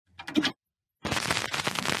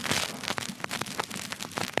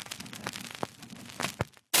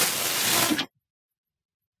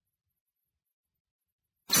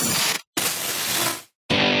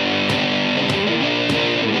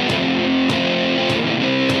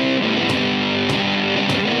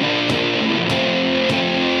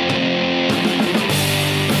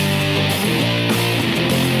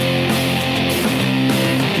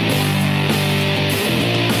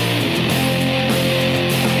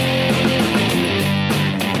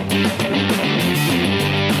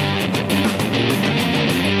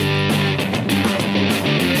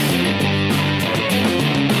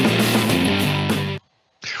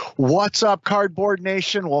What's up, Cardboard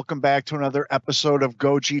Nation? Welcome back to another episode of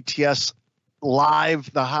Go GTS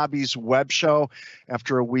Live, the Hobbies web show.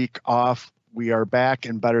 After a week off, we are back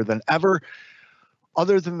and better than ever.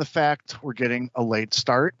 Other than the fact we're getting a late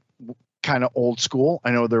start, kind of old school. I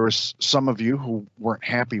know there was some of you who weren't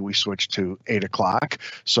happy we switched to 8 o'clock,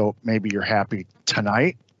 so maybe you're happy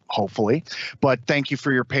tonight, hopefully. But thank you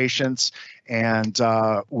for your patience, and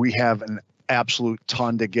we have an absolute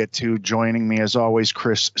ton to get to. Joining me as always,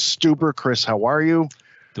 Chris Stuber. Chris, how are you?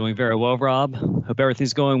 Doing very well, Rob. Hope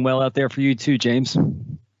everything's going well out there for you too, James. All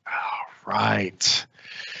right.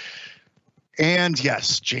 And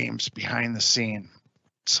yes, James behind the scenes.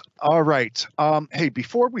 All right. Hey,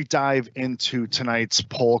 before we dive into tonight's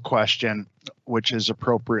poll question, which is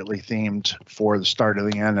appropriately themed for the start of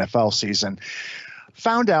the NFL season,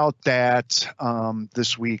 found out that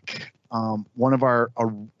this week one of our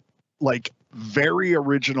very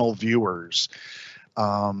original viewers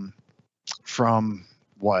from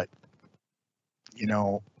this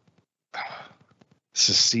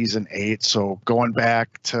is season 8, so going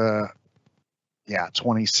back to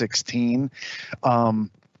 2016, got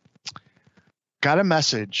a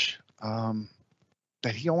message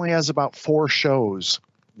that he only has about 4 shows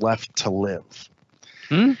left to live.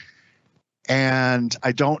 And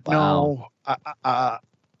I don't know.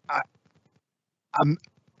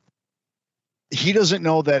 He doesn't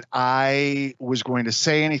know that I was going to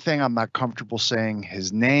say anything. I'm not comfortable saying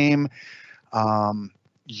his name.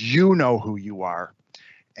 You know who you are.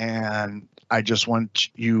 And I just want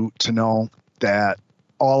you to know that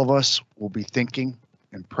all of us will be thinking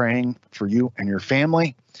and praying for you and your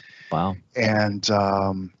family. Wow. And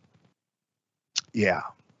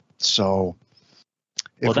so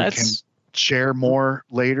if we can share more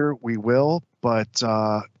later, we will. But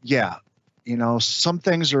some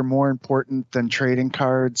things are more important than trading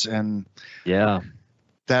cards, and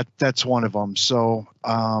that's one of them. So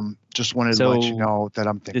just wanted to let you know that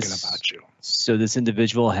I'm thinking about you. So this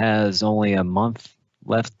individual has only a month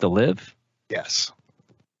left to live? Yes.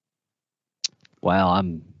 Wow,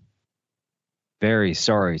 I'm very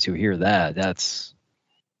sorry to hear that. It's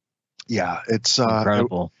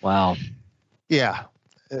incredible. Wow. Yeah.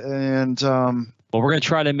 And well, we're going to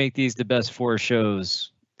try to make these the best 4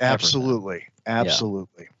 shows. Absolutely.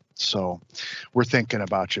 Absolutely. Yeah. So we're thinking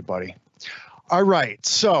about you, buddy. All right.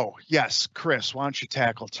 So, yes, Chris, why don't you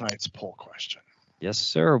tackle tonight's poll question? Yes,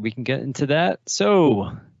 sir. We can get into that.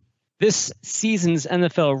 So this season's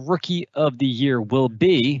NFL Rookie of the Year will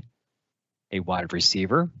be a wide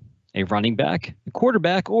receiver, a running back, a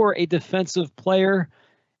quarterback, or a defensive player.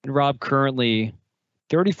 And Rob, currently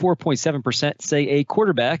 34.7% say a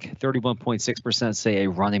quarterback, 31.6% say a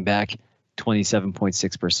running back,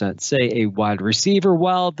 27.6% say a wide receiver,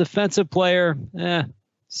 while defensive player,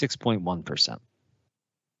 6.1%.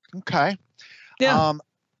 Okay. Yeah.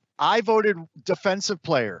 I voted defensive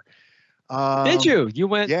player. Did you? You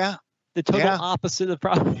went the total opposite of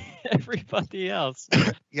probably everybody else.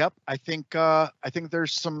 Yep. I think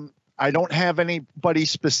there's some. I don't have anybody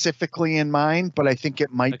specifically in mind, but I think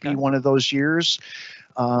it might be one of those years.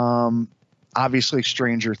 Obviously,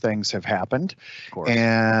 stranger things have happened, of course.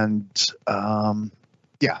 And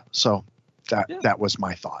so that was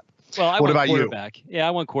my thought. Well, what about quarterback? You? Yeah,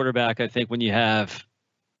 I want quarterback. I think when you have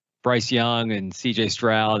Bryce Young and C.J.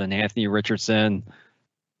 Stroud and Anthony Richardson,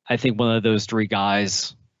 I think one of those 3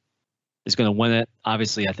 guys is going to win it.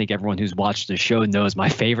 Obviously, I think everyone who's watched the show knows my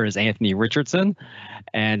favorite is Anthony Richardson,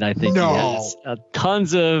 and I think he has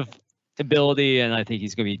tons of ability, and I think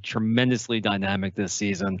he's going to be tremendously dynamic this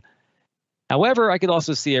season. However, I could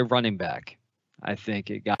also see a running back. I think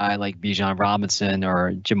a guy like Bijan Robinson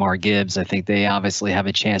or Jamar Gibbs, I think they obviously have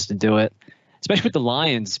a chance to do it, especially with the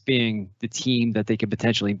Lions being the team that they could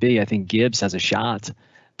potentially be. I think Gibbs has a shot.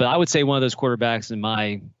 But I would say one of those quarterbacks in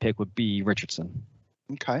my pick would be Richardson.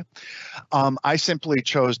 Okay. I simply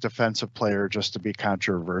chose defensive player just to be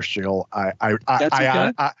controversial. I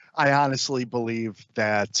honestly believe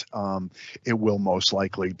that it will most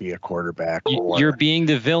likely be a quarterback. You're being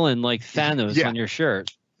the villain like Thanos on your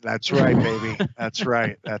shirt. That's right, baby. That's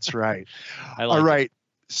right. That's right. All right.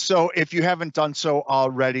 So if you haven't done so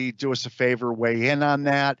already, do us a favor, weigh in on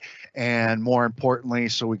that. And more importantly,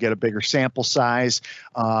 so we get a bigger sample size,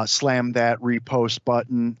 slam that repost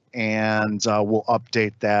button, and we'll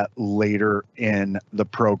update that later in the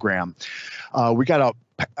program. We got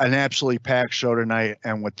an absolutely packed show tonight,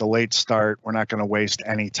 and with the late start, we're not going to waste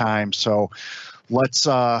any time. So let's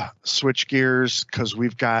switch gears because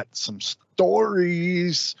we've got some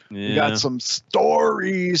stories. Yeah. We got some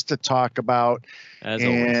stories to talk about. As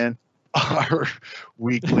always. our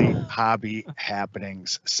weekly hobby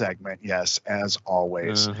happenings segment. Yes, as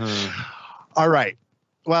always. All right.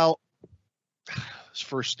 Well,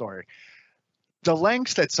 first story. The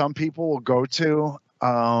lengths that some people will go to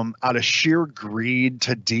out of sheer greed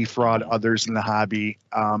to defraud others in the hobby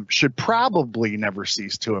should probably never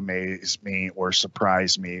cease to amaze me or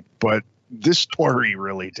surprise me. But this story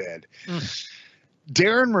really did.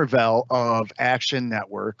 Darren Ravel of Action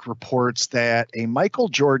Network reports that a Michael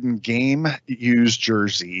Jordan game used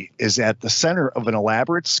jersey is at the center of an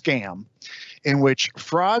elaborate scam in which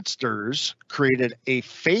fraudsters created a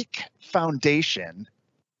fake foundation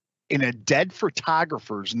in a dead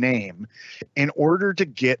photographer's name in order to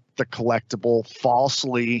get the collectible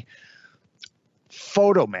falsely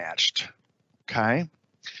photo matched, okay,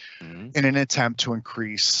 in an attempt to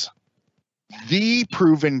increase the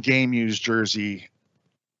proven game used jersey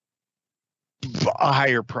a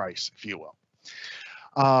higher price, if you will.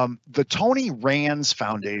 The Tony Rand's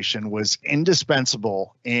Foundation was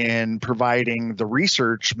indispensable in providing the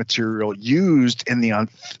research material used in the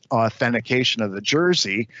authentication of the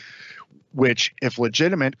jersey, which, if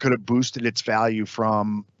legitimate, could have boosted its value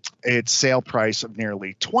from its sale price of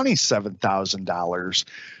nearly $27,000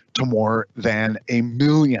 to more than $1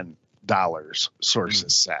 million,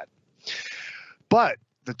 sources said. But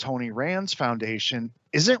the Tony Rand's Foundation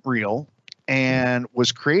isn't real and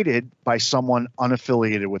was created by someone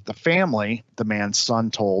unaffiliated with the family, the man's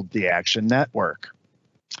son told the Action Network.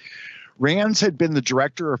 Rand's had been the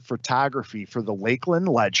director of photography for the Lakeland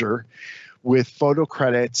Ledger, with photo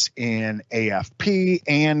credits in AFP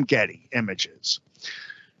and Getty Images.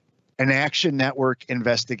 An Action Network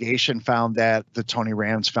investigation found that the Tony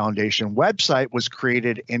Rand's Foundation website was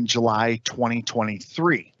created in July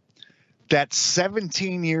 2023. That's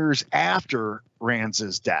 17 years after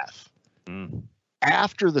Rand's death,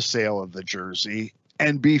 after the sale of the jersey,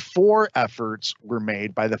 and before efforts were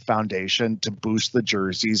made by the foundation to boost the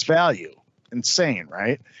jersey's value. Insane,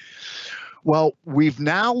 right? Well, we've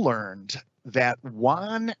now learned that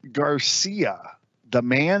Juan Garcia, the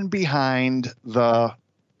man behind the,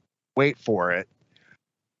 wait for it,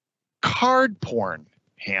 card porn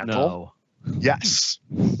handle, yes,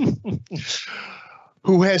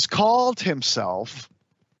 who has called himself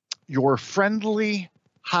your friendly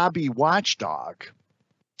hobby watchdog,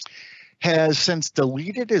 has since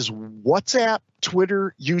deleted his WhatsApp,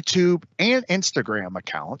 Twitter, YouTube, and Instagram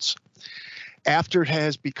accounts after it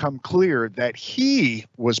has become clear that he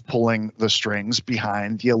was pulling the strings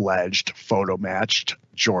behind the alleged photo-matched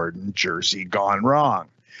Jordan jersey gone wrong.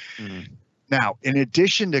 Now, in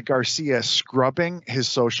addition to Garcia scrubbing his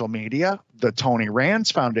social media, the Tony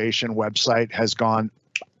Rand's Foundation website has gone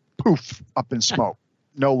poof, up in smoke,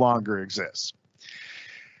 no longer exists.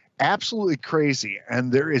 Absolutely crazy.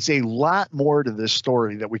 And there is a lot more to this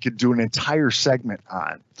story that we could do an entire segment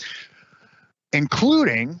on,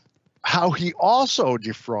 including how he also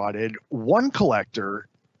defrauded one collector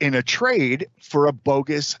in a trade for a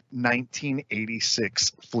bogus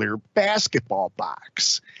 1986 Fleer basketball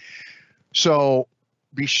box. So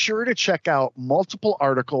be sure to check out multiple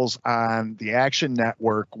articles on the Action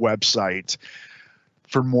Network website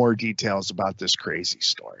for more details about this crazy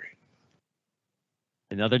story.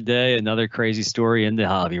 Another day, another crazy story in the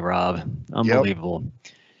hobby, Rob. Unbelievable.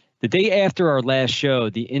 Yep. The day after our last show,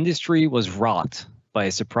 the industry was rocked by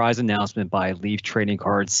a surprise announcement by Leaf Trading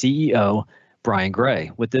Cards CEO Brian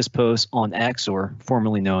Gray with this post on X, or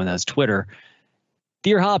formerly known as Twitter.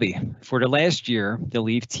 Dear Hobby, for the last year, the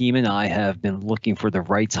Leaf team and I have been looking for the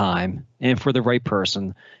right time and for the right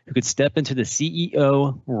person who could step into the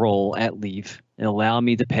CEO role at Leaf and allow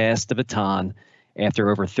me to pass the baton after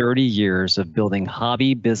over 30 years of building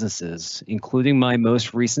hobby businesses, including my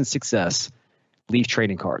most recent success, Leaf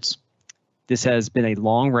Trading Cards. This has been a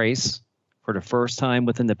long race. For the first time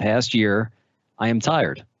within the past year, I am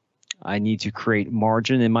tired. I need to create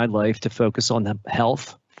margin in my life to focus on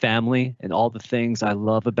health, family, and all the things I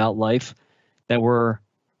love about life that were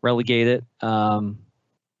relegated to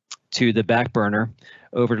the back burner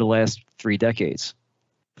over the last 3 decades.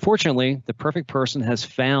 Fortunately, the perfect person was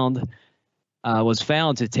found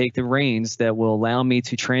to take the reins that will allow me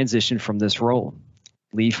to transition from this role.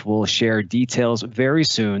 Leaf will share details very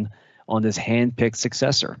soon on this hand-picked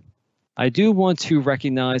successor. I do want to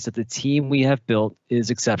recognize that the team we have built is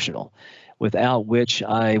exceptional, without which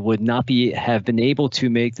I would not have been able to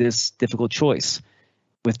make this difficult choice.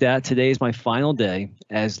 With that, today is my final day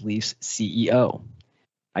as Leaf's CEO.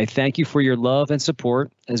 I thank you for your love and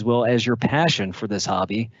support, as well as your passion for this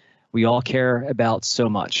hobby we all care about so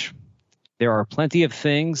much. There are plenty of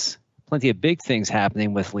big things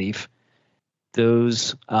happening with Leaf.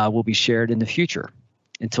 Those will be shared in the future.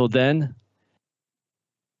 Until then,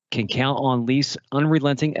 can count on Leaf's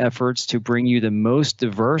unrelenting efforts to bring you the most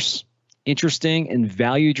diverse, interesting, and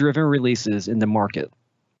value-driven releases in the market.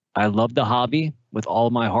 I love the hobby with all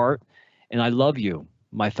of my heart, and I love you,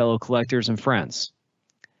 my fellow collectors and friends.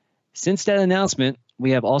 Since that announcement,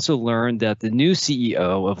 we have also learned that the new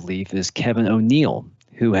CEO of Leaf is Kevin O'Neill,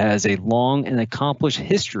 who has a long and accomplished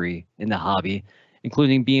history in the hobby,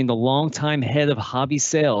 including being the longtime head of hobby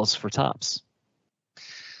sales for Topps.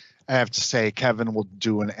 I have to say, Kevin will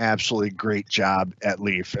do an absolutely great job at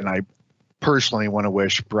Leaf, and I personally want to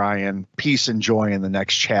wish Brian peace and joy in the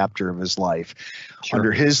next chapter of his life. Sure.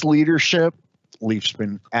 Under his leadership, Leaf's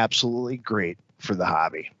been absolutely great for the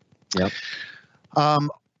hobby. Yep.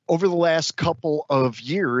 Over the last couple of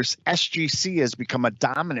years, SGC has become a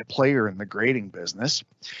dominant player in the grading business.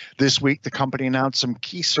 This week, the company announced some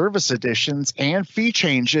key service additions and fee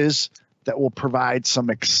changes that will provide some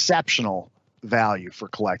exceptional value for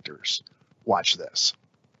collectors. Watch this.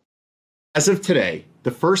 As of today,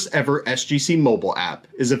 the first ever SGC mobile app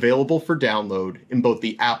is available for download in both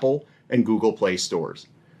the Apple and Google Play stores.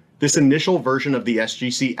 This initial version of the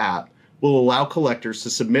SGC app will allow collectors to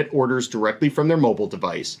submit orders directly from their mobile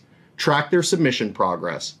device, track their submission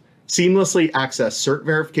progress, seamlessly access cert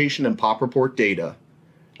verification and pop report data,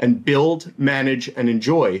 and build, manage, and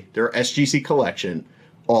enjoy their SGC collection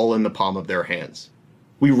all in the palm of their hands.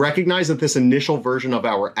 We recognize that this initial version of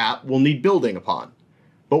our app will need building upon,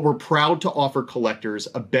 but we're proud to offer collectors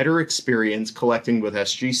a better experience collecting with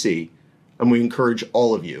SGC, and we encourage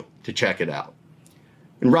all of you to check it out.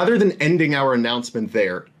 And rather than ending our announcement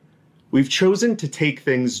there, we've chosen to take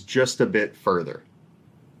things just a bit further.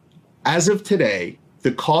 As of today,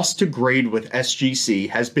 the cost to grade with SGC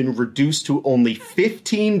has been reduced to only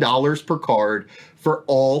 $15 per card for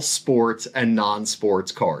all sports and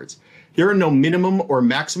non-sports cards. There are no minimum or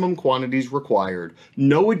maximum quantities required,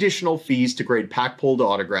 no additional fees to grade pack-pulled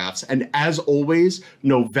autographs, and as always,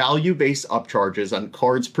 no value-based upcharges on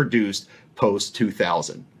cards produced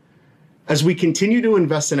post-2000. As we continue to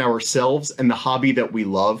invest in ourselves and the hobby that we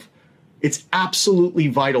love, it's absolutely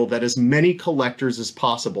vital that as many collectors as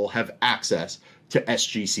possible have access to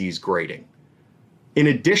SGC's grading. In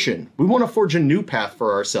addition, we want to forge a new path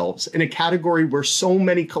for ourselves in a category where so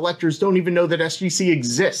many collectors don't even know that SGC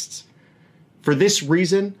exists. For this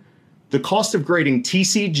reason, the cost of grading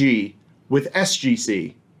TCG with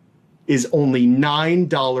SGC is only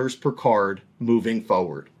 $9 per card moving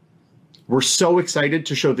forward. We're so excited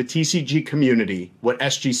to show the TCG community what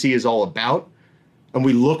SGC is all about, and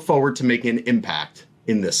we look forward to making an impact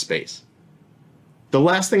in this space. The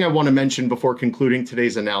last thing I want to mention before concluding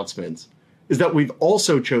today's announcements is that we've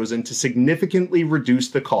also chosen to significantly reduce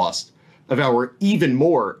the cost of our even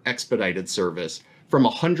more expedited service from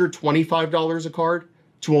 $125 a card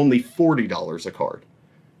to only $40 a card.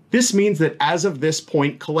 This means that as of this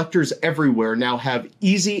point, collectors everywhere now have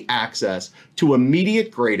easy access to immediate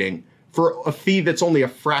grading for a fee that's only a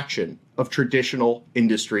fraction of traditional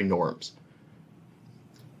industry norms.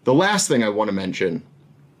 The last thing I want to mention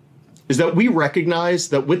is that we recognize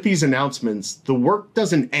that with these announcements, the work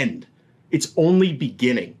doesn't end. It's only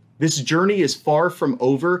beginning. This journey is far from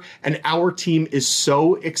over, and our team is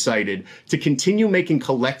so excited to continue making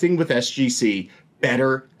collecting with SGC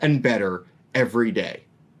better and better every day.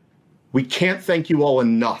 We can't thank you all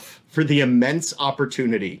enough for the immense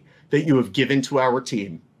opportunity that you have given to our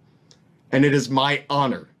team. And it is my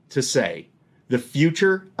honor to say the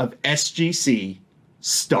future of SGC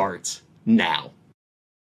starts now.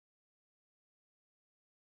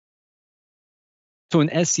 So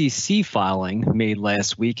an SEC filing made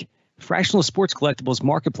last week, Fractional Sports Collectibles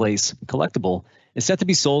Marketplace Collectible is set to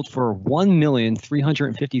be sold for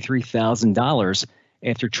 $1,353,000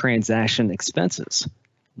 after transaction expenses.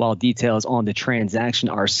 While details on the transaction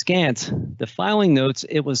are scant, the filing notes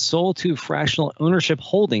it was sold to Fractional Ownership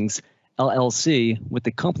Holdings, LLC, with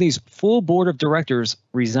the company's full board of directors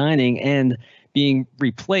resigning and being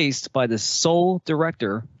replaced by the sole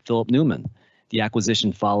director, Philip Newman. The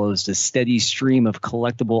acquisition follows the steady stream of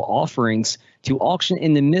collectible offerings to auction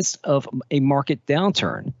in the midst of a market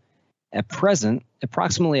downturn. At present,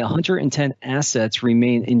 approximately 110 assets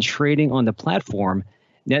remain in trading on the platform,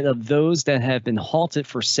 net of those that have been halted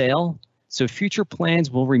for sale, so future plans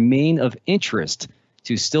will remain of interest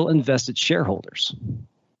to still invested shareholders.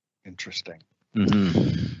 Interesting.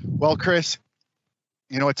 Mm-hmm. Well, Chris,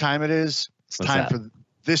 you know what time it is? It's What's time that? for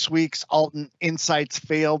this week's Alton Insights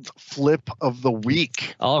Failed Flip of the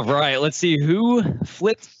Week. All right, let's see who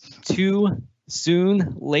flipped too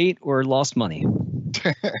soon, late, or lost money.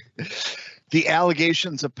 The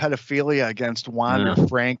allegations of pedophilia against Wander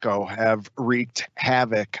Franco have wreaked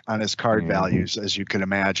havoc on his card values, as you can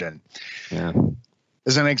imagine. Yeah.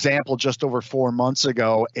 As an example, just over 4 months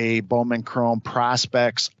ago, a Bowman Chrome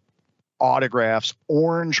Prospects Autographs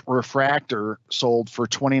Orange Refractor sold for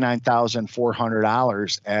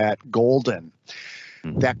 $29,400 at Golden.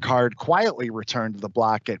 That card quietly returned to the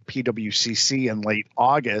block at PWCC in late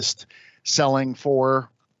August, selling for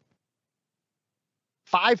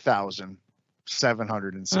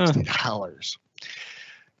 $5,760.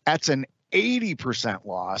 That's an 80%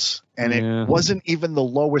 loss, and it wasn't even the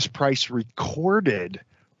lowest price recorded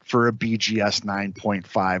for a BGS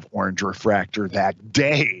 9.5 Orange Refractor that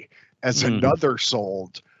day, as another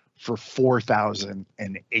sold for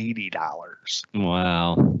 $4,080.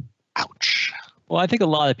 Wow. Ouch. Well, I think a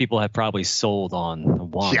lot of people have probably sold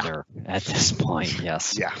on Wander at this point.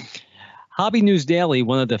 Yes. Yeah. Hobby News Daily,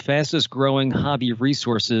 one of the fastest growing hobby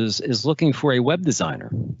resources, is looking for a web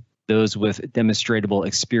designer. Those with demonstrable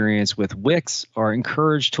experience with Wix are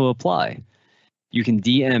encouraged to apply. You can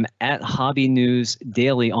DM at Hobby News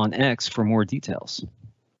Daily on X for more details.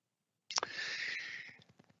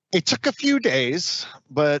 It took a few days,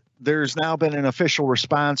 but there's now been an official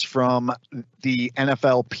response from the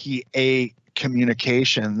NFLPA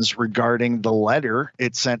Communications regarding the letter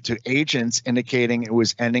it sent to agents indicating it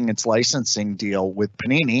was ending its licensing deal with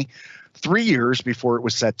Panini 3 years before it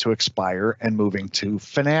was set to expire and moving to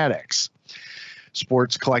Fanatics.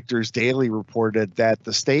 Sports Collectors Daily reported that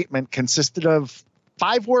the statement consisted of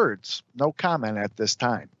 5 words, no comment at this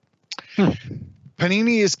time.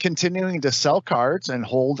 Panini is continuing to sell cards and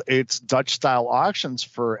hold its Dutch-style auctions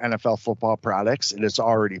for NFL football products it has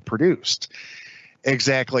already produced.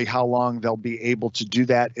 Exactly how long they'll be able to do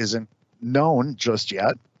that isn't known just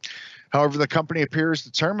yet. However, the company appears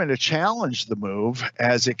determined to challenge the move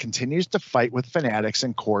as it continues to fight with Fanatics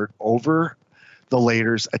in court over the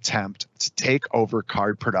latter's attempt to take over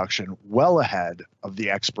card production well ahead of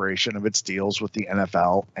the expiration of its deals with the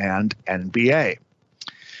NFL and NBA.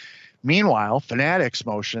 Meanwhile, Fanatics'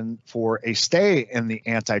 motion for a stay in the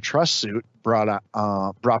antitrust suit brought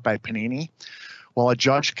by Panini, while a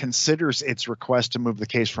judge considers its request to move the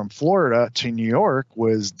case from Florida to New York,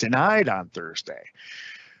 was denied on Thursday.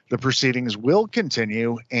 The proceedings will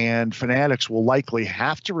continue, and Fanatics will likely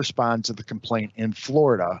have to respond to the complaint in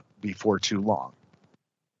Florida before too long.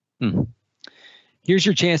 Here's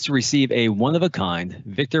your chance to receive a one-of-a-kind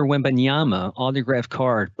Victor Wembanyama autograph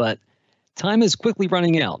card, but time is quickly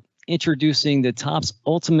running out. Introducing the Topps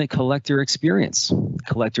Ultimate Collector Experience.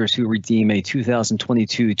 Collectors who redeem a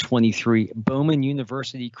 2022-23 Bowman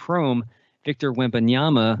University Chrome Victor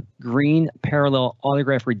Wembanyama Green Parallel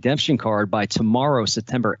Autograph Redemption card by tomorrow,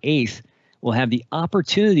 September 8th, will have the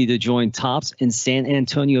opportunity to join Topps in San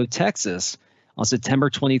Antonio, Texas on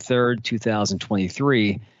September 23rd,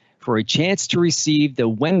 2023 for a chance to receive the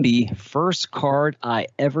Wemby First Card I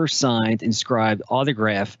Ever Signed inscribed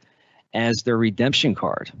autograph as their redemption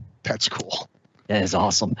card. That's cool. That is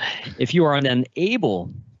awesome. If you are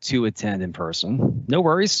unable to attend in person, no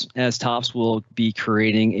worries, as Topps will be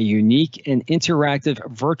creating a unique and interactive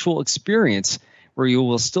virtual experience where you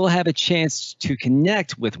will still have a chance to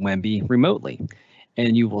connect with Wemby remotely,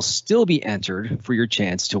 and you will still be entered for your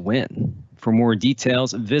chance to win. For more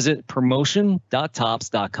details, visit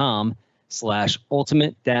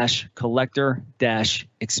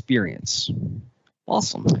promotion.topps.com/ultimate-collector-experience.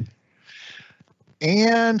 Awesome.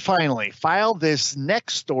 And finally, file this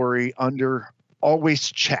next story under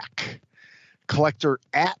always check. Collector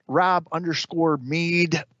at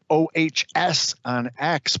Rob_Mead OHS on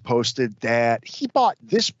X posted that he bought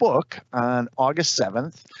this book on August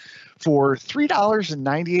 7th for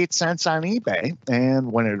 $3.98 on eBay.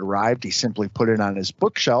 And when it arrived, he simply put it on his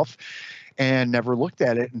bookshelf and never looked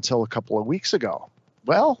at it until a couple of weeks ago.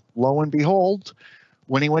 Well, lo and behold,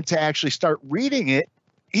 when he went to actually start reading it,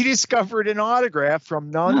 he discovered an autograph from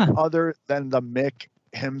none other than the Mick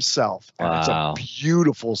himself. And it's a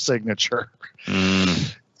beautiful signature.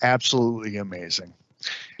 Absolutely amazing.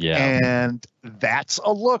 Yeah. And that's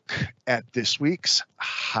a look at this week's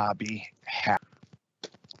Hobby Hack.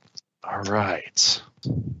 All right.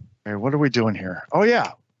 Okay, what are we doing here? Oh,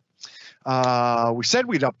 yeah. We said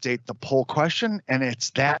we'd update the poll question, and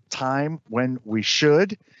it's that time when we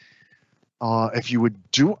should. If you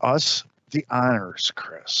would do us the honors,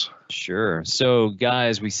 Chris. Sure. So,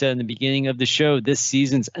 guys, we said in the beginning of the show, this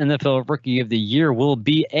season's NFL Rookie of the Year will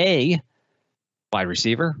be a wide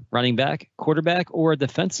receiver, running back, quarterback, or a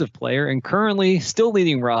defensive player. And currently still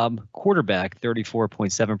leading Rob, quarterback,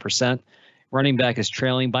 34.7%. Running back is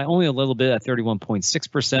trailing by only a little bit at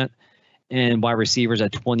 31.6%. and wide receivers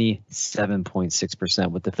at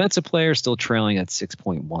 27.6%, with defensive players still trailing at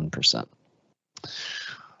 6.1%.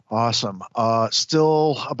 Awesome.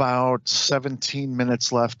 Still about 17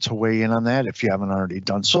 minutes left to weigh in on that. If you haven't already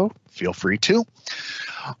done so, feel free to.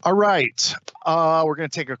 All right. We're going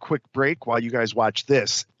to take a quick break while you guys watch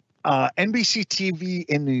this. NBC TV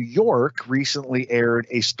in New York recently aired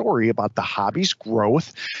a story about the hobby's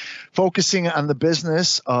growth, focusing on the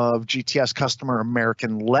business of GTS customer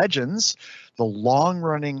American Legends, the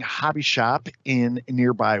long-running hobby shop in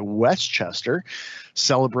nearby Westchester,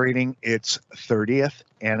 celebrating its 30th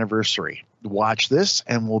anniversary. Watch this,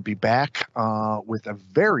 and we'll be back with a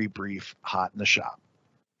very brief Hot in the Shop.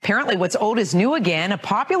 Apparently, what's old is new again. A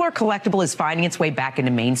popular collectible is finding its way back into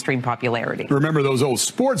mainstream popularity. Remember those old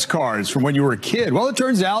sports cards from when you were a kid? Well, it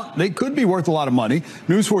turns out they could be worth a lot of money.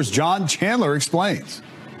 News 4's John Chandler explains.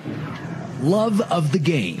 Love of the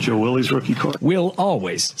game. Joe Willie's rookie card. Will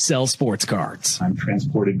always sell sports cards. I'm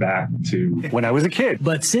transported back to when I was a kid.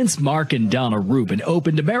 But since Mark and Donna Rubin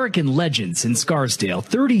opened American Legends in Scarsdale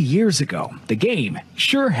 30 years ago, the game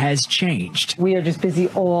sure has changed. We are just busy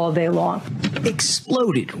all day long.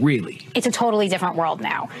 Exploded, really. It's a totally different world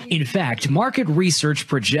now. In fact, market research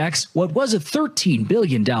projects what was a $13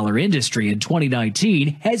 billion industry in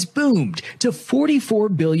 2019 has boomed to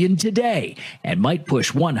 $44 billion today and might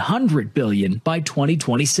push $100 billion by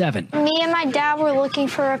 2027. Me and my dad were looking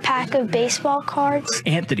for a pack of baseball cards.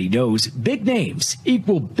 Anthony knows big names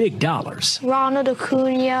equal big dollars. Ronald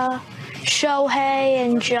Acuna, Shohei,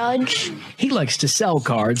 and Judge. He likes to sell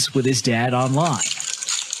cards with his dad online,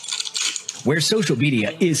 where social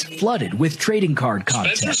media is flooded with trading card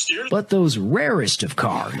content. But those rarest of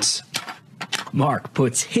cards, Mark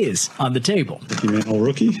puts his on the table. 50-man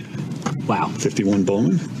rookie. Wow. 51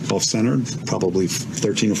 Bowman, off-centered, probably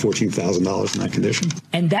 $13,000 or $14,000 in that condition.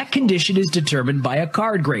 And that condition is determined by a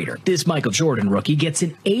card grader. This Michael Jordan rookie gets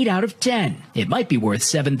an 8 out of 10. It might be worth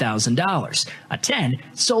 $7,000. A 10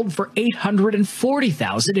 sold for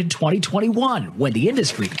 $840,000 in 2021 when the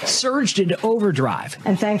industry surged into overdrive.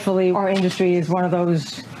 And thankfully, our industry is one of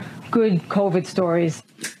those good COVID stories.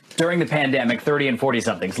 During the pandemic, 30 and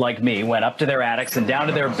 40-somethings like me went up to their attics and down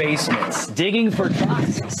to their basements, digging for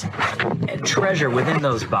boxes and treasure within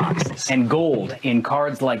those boxes. And gold in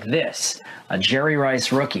cards like this, a Jerry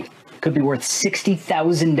Rice rookie, could be worth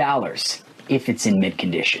 $60,000 if it's in mid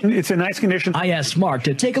condition. It's in nice condition. I asked Mark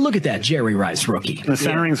to take a look at that Jerry Rice rookie. The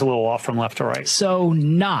centering's a little off from left to right. So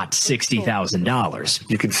not $60,000.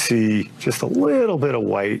 You can see just a little bit of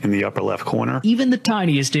white in the upper left corner. Even the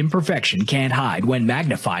tiniest imperfection can't hide when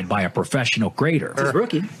magnified by a professional grader. It's a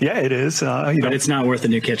rookie. Yeah, it is. But it's not worth a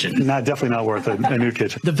new kitchen. Definitely not worth a new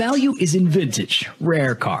kitchen. The value is in vintage,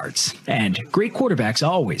 rare cards. And great quarterbacks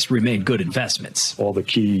always remain good investments. All the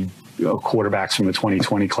key quarterbacks from the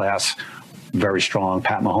 2020 class, very strong.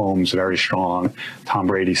 Pat Mahomes, very strong. Tom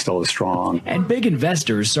Brady still is strong. And big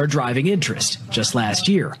investors are driving interest. Just last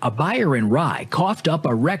year, a buyer in Rye coughed up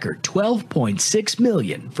a record $12.6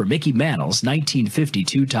 million for Mickey Mantle's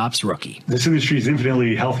 1952 Topps rookie. This industry is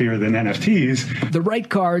infinitely healthier than NFTs. The right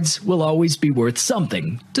cards will always be worth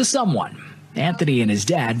something to someone. Anthony and his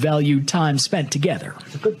dad valued time spent together.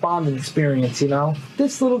 It's a good bonding experience, you know.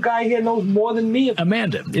 This little guy here knows more than me.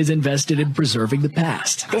 Amanda is invested in preserving the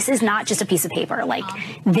past. This is not just a piece of paper. Like,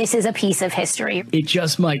 this is a piece of history. It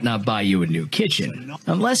just might not buy you a new kitchen,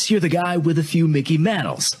 unless you're the guy with a few Mickey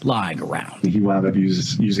Mantles lying around. He wound up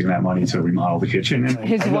using that money to remodel the kitchen. And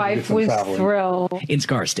his wife was thrilled. In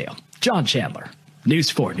Scarsdale, John Chandler, News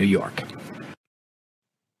 4 New York.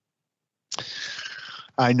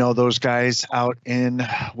 I know those guys out in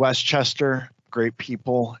Westchester, great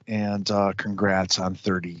people, and congrats on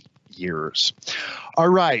 30 years. All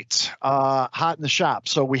right, hot in the shop.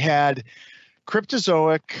 So we had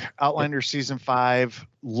Cryptozoic, Outlander Season 5,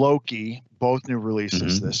 Loki, both new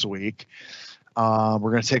releases this week. We're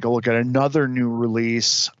going to take a look at another new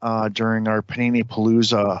release during our Panini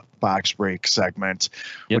Palooza box break segment,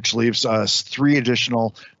 which leaves us 3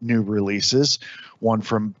 additional new releases. One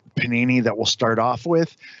from Panini that we'll start off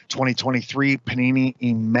with, 2023 Panini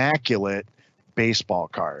Immaculate baseball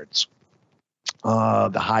cards.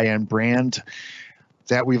 The high-end brand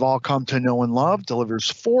that we've all come to know and love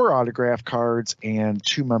delivers 4 autograph cards and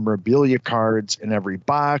 2 memorabilia cards in every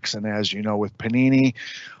box. And as you know, with Panini,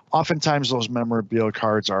 oftentimes those memorabilia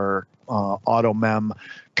cards are auto mem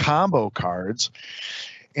combo cards.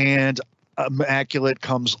 And Immaculate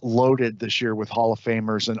comes loaded this year with Hall of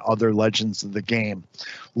Famers and other legends of the game.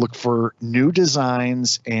 Look for new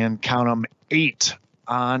designs and count them 8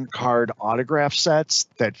 on-card autograph sets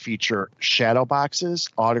that feature shadow boxes,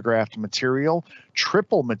 autographed material,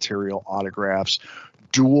 triple material autographs,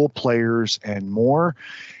 dual players and more.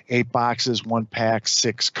 8 boxes, 1 pack,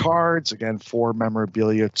 6 cards. Again, 4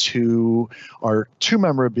 memorabilia, 2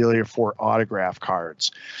 memorabilia, 4 autograph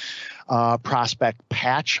cards. Prospect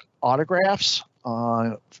patch autographs.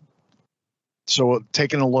 So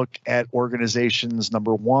taking a look at organizations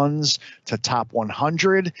number 1s to top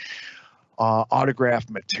 100. Autograph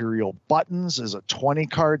material buttons is a 20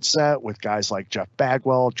 card set with guys like Jeff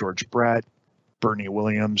Bagwell, George Brett, Bernie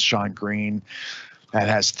Williams, Sean Green. That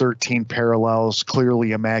has 13 parallels,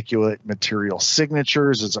 clearly immaculate material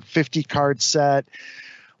signatures. It's a 50 card set.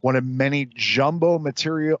 One of many jumbo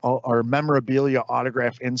material or memorabilia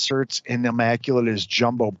autograph inserts in immaculate is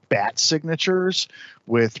jumbo bat signatures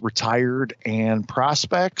with retired and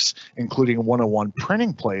prospects, including 101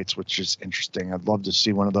 printing plates, which is interesting. I'd love to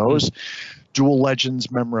see one of those. Dual Legends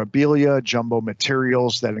memorabilia, jumbo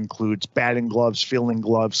materials that includes batting gloves, fielding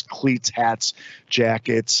gloves, cleats, hats,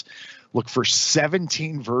 jackets. Look for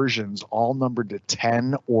 17 versions, all numbered to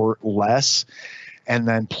 10 or less. And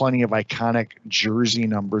then plenty of iconic jersey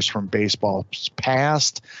numbers from baseball's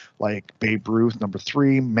past, like Babe Ruth, number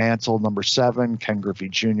 3, Mantle, number 7, Ken Griffey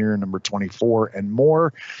Jr., number 24, and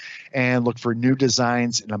more. And look for new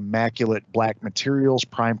designs in immaculate black materials,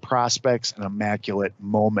 prime prospects, and immaculate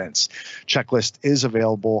moments. Checklist is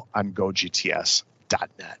available on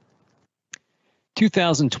GoGTS.net.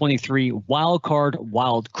 2023 Wild Card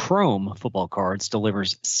Wild Chrome football cards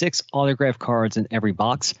delivers 6 autograph cards in every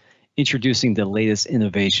box. Introducing the latest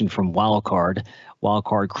innovation from Wildcard.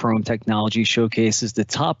 Wildcard Chrome technology showcases the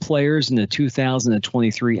top players in the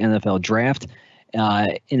 2023 NFL Draft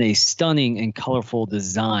in a stunning and colorful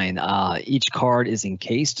design. Each card is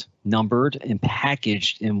encased, numbered, and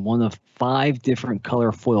packaged in one of 5 different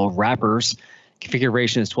color foil wrappers.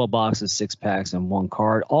 Configuration is 12 boxes, 6 packs, and 1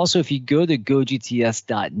 card. Also, if you go to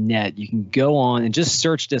GoGTS.net, you can go on and just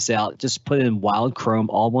search this out. Just put in Wild Chrome,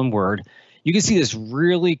 all one word. You can see this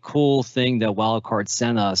really cool thing that Wildcard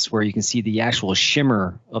sent us where you can see the actual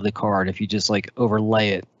shimmer of the card if you just like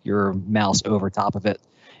overlay it, your mouse over top of it.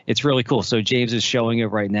 It's really cool. So James is showing it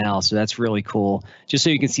right now. So that's really cool. Just so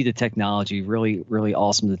you can see the technology, really, really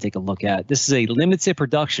awesome to take a look at. This is a limited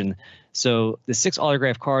production. So the 6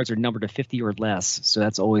 autograph cards are numbered to 50 or less. So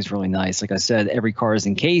that's always really nice. Like I said, every card is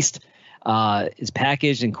encased, is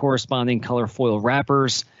packaged in corresponding color foil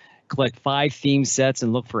wrappers. Collect 5 theme sets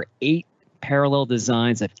and look for 8 parallel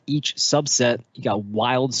designs of each subset. You got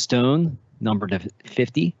Wild Stone, numbered to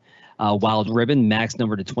 50. Wild Ribbon, max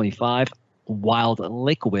number to 25. Wild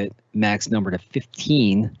Liquid, max number to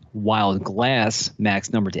 15. Wild Glass,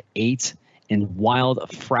 max number to 8. And Wild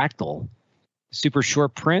Fractal. Super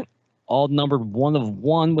short print, all numbered 1 of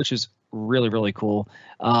 1, which is really, really cool.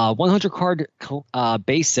 100 card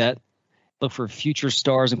base set. Look for future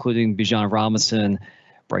stars, including Bijan Robinson,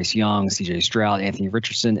 Bryce Young, CJ Stroud, Anthony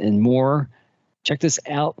Richardson, and more. Check this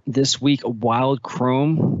out this week. Wild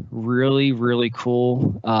Chrome, really, really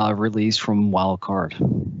cool release from Wildcard.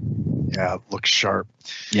 Yeah, it looks sharp.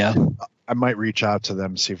 Yeah. I might reach out to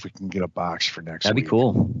them, see if we can get a box for next That'd week. be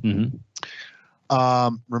cool.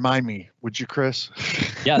 Mm-hmm. Remind me, would you, Chris?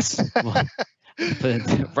 Yes.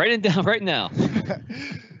 Write it down right now.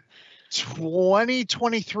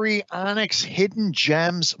 2023 Onyx Hidden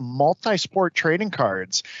Gems multi-sport trading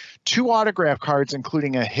cards. 2 autograph cards,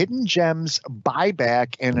 including a Hidden Gems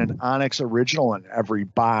buyback and an Onyx original in every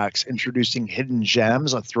box. Introducing Hidden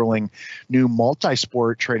Gems, a thrilling new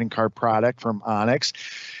multi-sport trading card product from Onyx.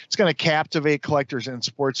 It's going to captivate collectors and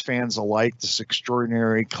sports fans alike. This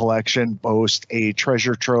extraordinary collection boasts a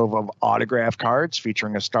treasure trove of autograph cards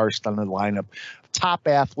featuring a star-studded lineup of top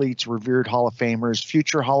athletes, revered Hall of Famers,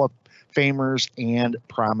 future Hall of Famers, and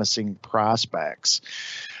promising prospects.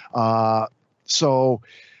 So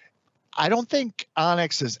I don't think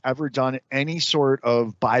Onyx has ever done any sort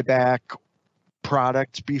of buyback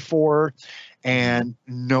product before. And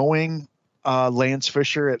knowing Lance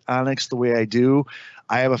Fisher at Onyx the way I do,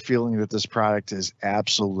 I have a feeling that this product is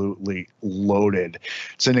absolutely loaded.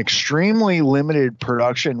 It's an extremely limited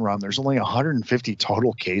production run. There's only 150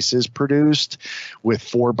 total cases produced with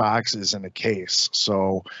 4 boxes in a case.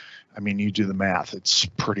 So, I mean, you do the math. It's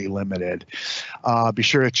pretty limited. Be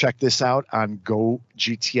sure to check this out on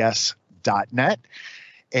GoGTS.net.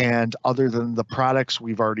 And other than the products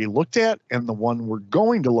we've already looked at and the one we're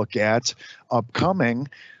going to look at upcoming,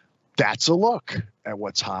 that's a look at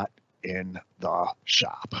what's hot in the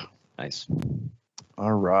shop. Nice.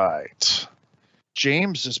 All right.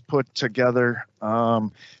 James has put together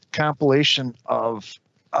compilation of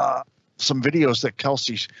some videos that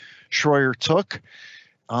Kelsey Schroyer took.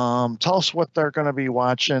 Tell us what they're going to be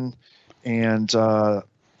watching and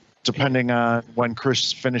depending on when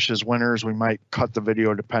Chris finishes winners, we might cut the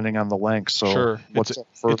video depending on the length. So sure. What's up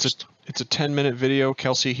first? It's a 10-minute video.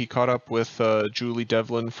 Kelsey, he caught up with Julie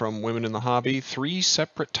Devlin from Women in the Hobby 3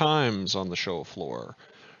 separate times on the show floor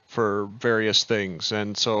for various things.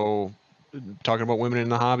 And so talking about Women in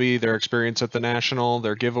the Hobby, their experience at the National,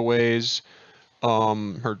 their giveaways,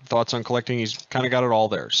 her thoughts on collecting, he's kind of got it all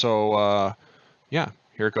there. So, yeah,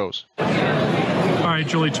 here it goes. All right,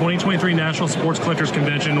 Julie, 2023 National Sports Collectors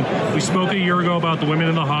Convention. We spoke a year ago about the Women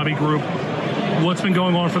in the Hobby group. What's been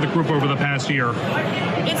going on for the group over the past year?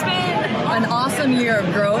 It's been an awesome year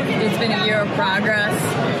of growth. It's been a year of progress.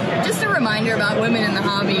 Just a reminder about Women in the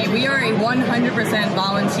Hobby. We are a 100%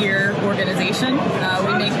 volunteer organization.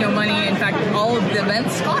 We make no money. In fact, all of the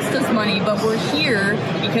events cost us money, but we're here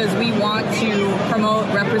because we want to promote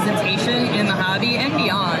representation in the hobby and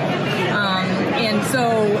beyond. And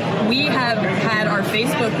so we have had our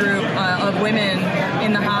Facebook group of women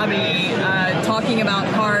in the hobby talking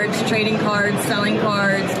about cards, trading cards, selling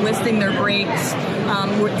cards, listing their breaks.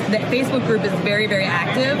 The Facebook group is very, very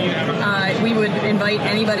active. We would invite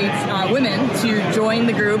anybody, women, to join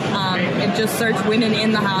the group and just search Women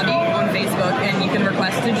in the Hobby on Facebook and you can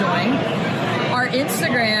request to join. Our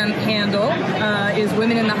Instagram handle is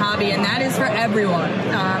Women in the Hobby, and that is for everyone.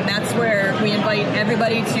 That's where we invite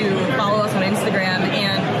everybody to follow us on Instagram,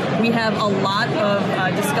 and we have a lot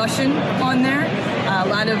of discussion on there, a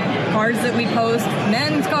lot of cards that we post,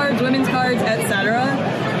 men's cards, women's cards, etc.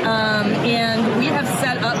 And we have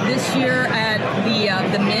set up this year at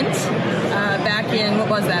the Mint back in, what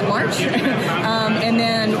was that, March? And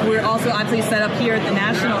then we're also obviously set up here at the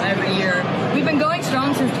National every year. We've been going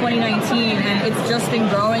strong since 2019, and it's just been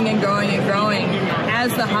growing and growing and growing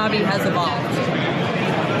as the hobby has evolved.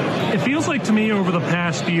 It feels like to me over the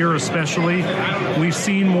past year especially, we've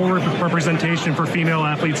seen more representation for female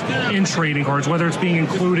athletes in trading cards, whether it's being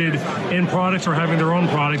included in products or having their own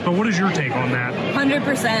products. But what is your take on that?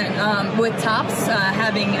 100%. With Topps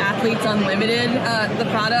having Athletes Unlimited, the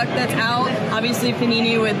product that's out, obviously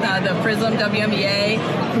Panini with the Prism WNBA.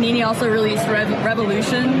 Panini also released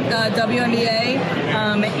Revolution WNBA.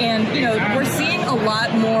 And, you know, we're seeing a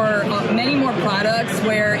lot more, many more products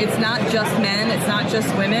where it's not just men, it's not just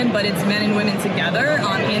women, but it's men and women together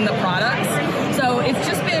in the products. So it's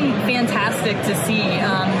just been fantastic to see.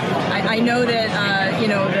 I know that, you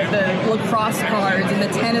know, the lacrosse cards and the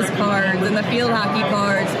tennis cards and the field hockey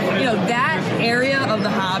cards, you know, that area of the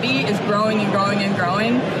hobby is growing and growing and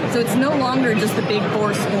growing. So it's no longer just the big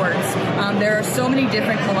four sports. There are so many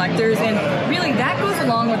different collectors, and really that goes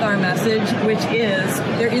along with our message, which is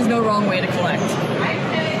there is no wrong way to collect.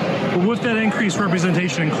 But with that increased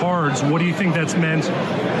representation in cards, what do you think that's meant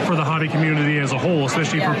for the hobby community as a whole,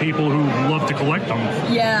 especially for people who love to collect them?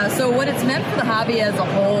 Yeah, so what it's meant for the hobby as a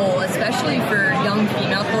whole, especially for young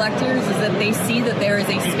female collectors, is that they see that there is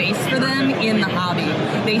a space for them in the hobby.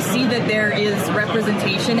 They see that there is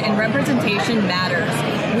representation, and representation matters.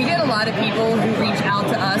 We get a lot of people who reach out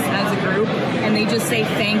to us as a group, and they just say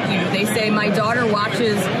thank you. They say, my daughter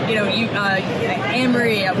watches, you know,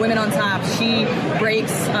 Anne-Marie at Women on Top, she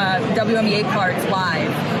breaks WNBA cards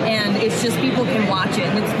live, and it's just people can watch it,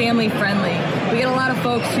 and it's family friendly. We get a lot of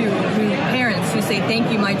folks parents who say, thank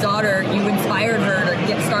you, my daughter, you inspired her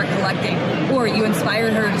to start collecting, or you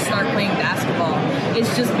inspired her to start playing basketball.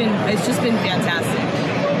 It's just been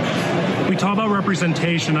fantastic. We talk about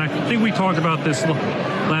representation. I think we talked about this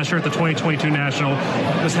last year at the 2022 National,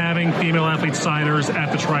 was having female athlete signers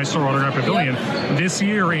at the TriStar Autograph Pavilion. Yep. This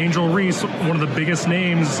year, Angel Reese, one of the biggest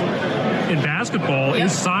names in basketball,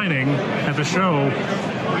 is signing at the show.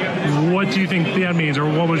 What do you think that means, or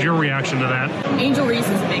what was your reaction to that? Angel Reese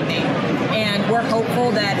is a big name, and we're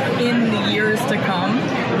hopeful that in the years to come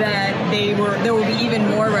that there will be even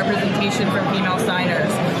more representation from female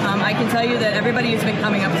signers. I can tell you that everybody who's been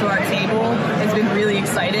coming up to our table has been really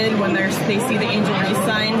excited when they see the Angel Reese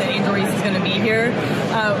sign, that Angel Reese is going to be here.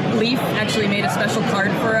 Leaf actually made a special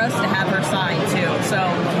card for us to have her sign too, so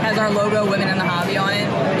has our logo Women in the Hobby on it.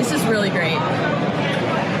 It's just really great.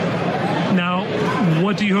 Now,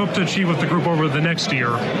 what do you hope to achieve with the group over the next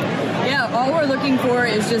year? Yeah, all we're looking for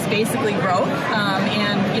is just basically growth,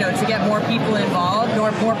 and, you know, to get more people involved,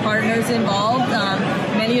 more partners involved.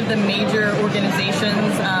 Many of the major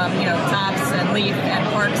organizations, you know, Topps and Leaf and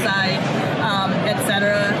Parkside,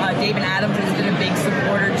 etc. David Adams has been a big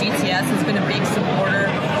supporter. GTS has been a big supporter.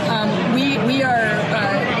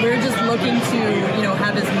 We're just looking to, you know,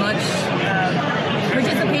 have as much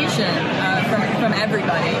participation from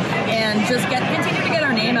everybody, and just continue to get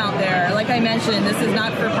our name out there. Like I mentioned, this is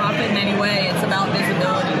not for profit in any way. It's about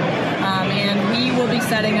visibility. And we will be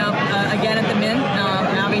setting up again at the Mint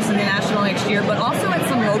obviously the national next year, but also at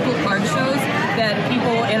some local card shows that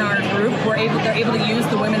people in our group they're able to use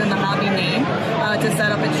the Women in the Hobby name to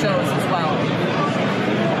set up at shows as well.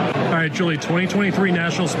 All right, Julie, 2023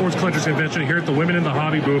 National Sports Collectors Convention here at the Women in the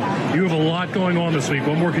Hobby booth. You have a lot going on this week.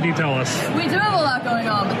 What more can you tell us? We do have a lot going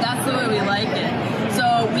on, but that's the way we like it.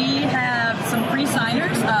 So we have some free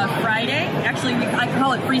signers Friday. Actually, I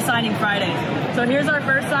call it Free Signing Friday. So here's our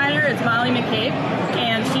first signer. It's Molly McCabe,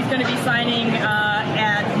 and she's going to be signing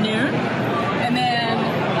at noon. And then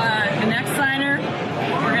the next signer,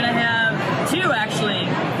 we're going to have two, actually.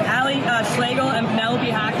 Allie Schlegel and Penelope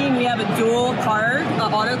Hocking. We have a dual card,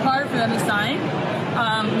 auto card for them to sign.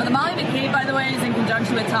 But the Molly McCabe, by the way, is in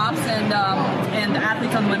conjunction with Tops and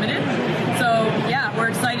Athletes Unlimited. So yeah, we're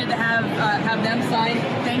excited to have them sign.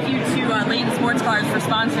 Thank you to Layton Sports Cards for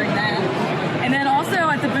sponsoring that. And then also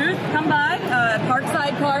at the booth, come by.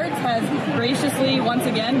 Parkside Cards has graciously once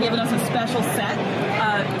again given us a special set.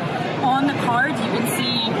 On the cards, you can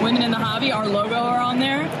see Women in the Hobby. Our logo are on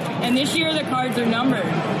there. And this year the cards are numbered.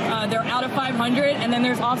 They're out of 500, and then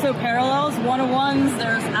there's also parallels, 101s,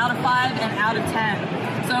 there's out of 5 and out of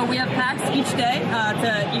 10. So we have packs each day to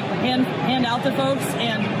hand out to folks,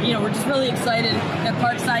 and we're just really excited that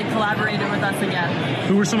Parkside collaborated with us again.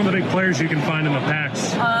 Who are some of the big players you can find in the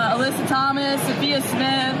packs? Alyssa Thomas, Sophia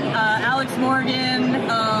Smith, Alex Morgan,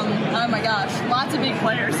 oh my gosh, lots of big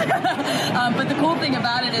players. But the cool thing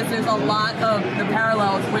about it is there's a lot of the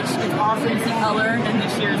parallels, which is awesome to see color in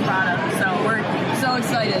this year's product. So we're so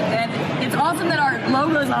excited. And it's awesome that our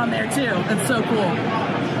logo's on there too. It's so cool.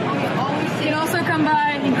 You can also come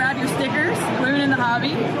by and grab your stickers, Women in the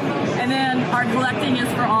Hobby. And then our collecting is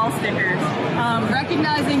for all stickers.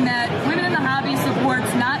 Recognizing that Women in the Hobby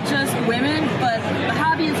supports not just women, but the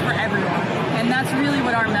hobby is for everyone. And that's really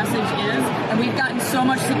what our message is. And we've gotten so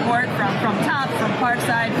much support from Tops, from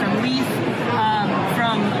Parkside, from Leaf,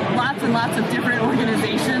 from lots and lots of different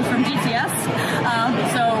organizations, from GTS.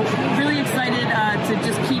 So really excited to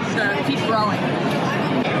just keep growing.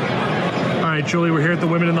 All right, Julie, we're here at the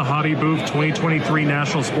Women in the Hobby booth, 2023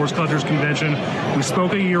 National Sports Collectors Convention. We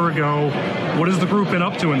spoke a year ago. What has the group been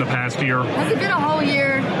up to in the past year? Has it been a whole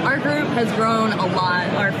year? Our group has grown a lot.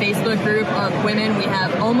 Our Facebook group of women, we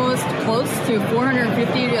have almost close to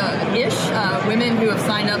 450-ish women who have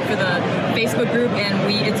signed up for the Facebook group,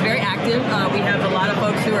 and it's very active. We have a lot of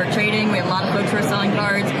folks who are trading. We have a lot of folks who are selling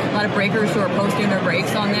cards, a lot of breakers who are posting their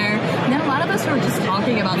breaks on there, and then a lot of us who are just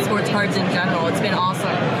talking about sports cards in general. It's been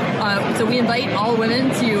awesome. So we invite all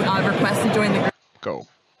women to request to join the group. Go.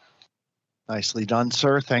 Nicely done,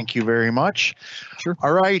 sir. Thank you very much. Sure.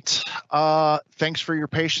 All right. Thanks for your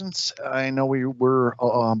patience. I know we were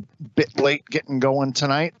a bit late getting going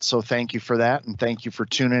tonight, so thank you for that, and thank you for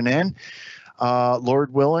tuning in.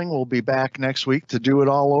 Lord willing, we'll be back next week to do it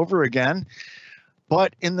all over again.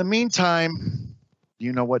 But in the meantime,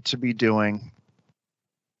 you know what to be doing.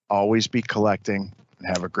 Always be collecting, and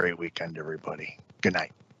have a great weekend, everybody. Good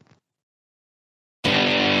night.